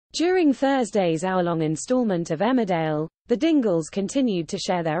During Thursday's hour-long installment of Emmerdale, the Dingles continued to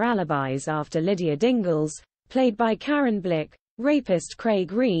share their alibis after Lydia Dingles, played by Karen Blick, rapist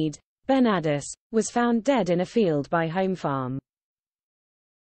Craig Reed, Ben Addis, was found dead in a field by Home Farm.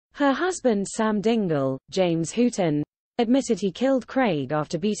 Her husband Sam Dingle, James Hooton, admitted he killed Craig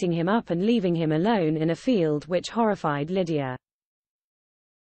after beating him up and leaving him alone in a field, which horrified Lydia.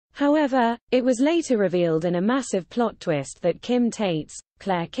 However, it was later revealed in a massive plot twist that Kim Tate's,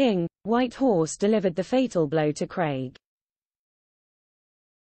 Claire King, white horse delivered the fatal blow to Craig.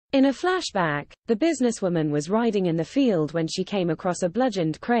 In a flashback, the businesswoman was riding in the field when she came across a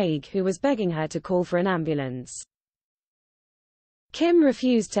bludgeoned Craig who was begging her to call for an ambulance. Kim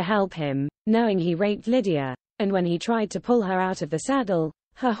refused to help him, knowing he raped Lydia, and when he tried to pull her out of the saddle,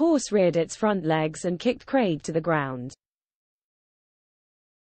 her horse reared its front legs and kicked Craig to the ground.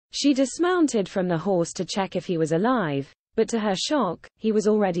 She dismounted from the horse to check if he was alive, but to her shock, he was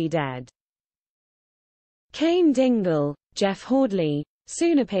already dead. Kane Dingle, Jeff Hordley,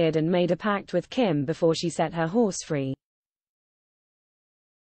 soon appeared and made a pact with Kim before she set her horse free.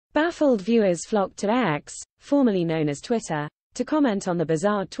 Baffled viewers flocked to X, formerly known as Twitter, to comment on the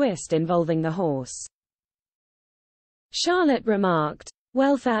bizarre twist involving the horse. Charlotte remarked,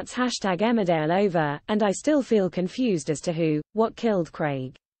 "Well, that's #Emmerdale over, and I still feel confused as to what killed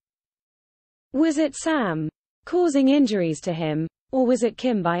Craig. Was it Sam, causing injuries to him, or was it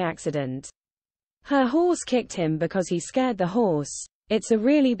Kim by accident? Her horse kicked him because he scared the horse. It's a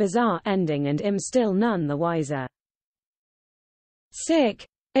really bizarre ending and I'm still none the wiser. Sick.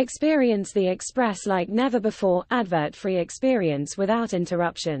 Experience the Express like never before, advert-free experience without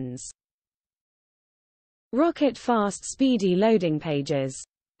interruptions. Rocket fast speedy loading pages.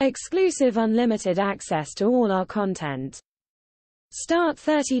 Exclusive unlimited access to all our content. Start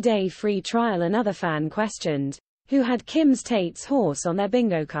 30-day free trial." Another fan questioned, who had Kim Tate's horse on their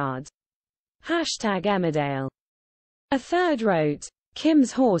bingo card. #Emmerdale. A third wrote,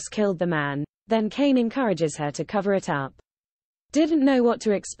 "Kim's horse killed the man, then Kane encourages her to cover it up. Didn't know what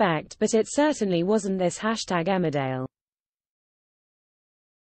to expect, but it certainly wasn't this #Emmerdale.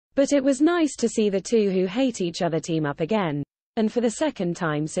 But it was nice to see the two who hate each other team up again, and for the second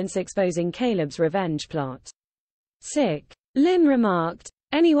time since exposing Caleb's revenge plot. Sick." Lynn remarked,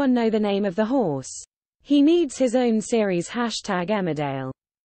 "Anyone know the name of the horse? He needs his own series #Emmerdale."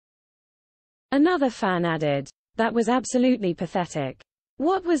 Another fan added, "That was absolutely pathetic.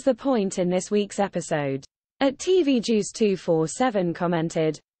 What was the point in this week's episode?" At TV Juice 247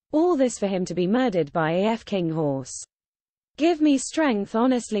 commented, "All this for him to be murdered by AF King horse. Give me strength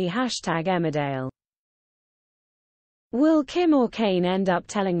honestly #Emmerdale." Will Kim or Kane end up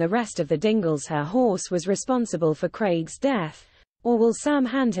telling the rest of the Dingles her horse was responsible for Craig's death, or will Sam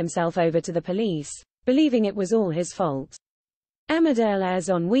hand himself over to the police, believing it was all his fault? Emmerdale airs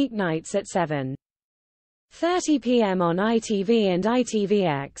on weeknights at 7:30 p.m. on ITV and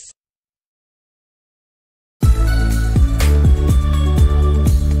ITVX.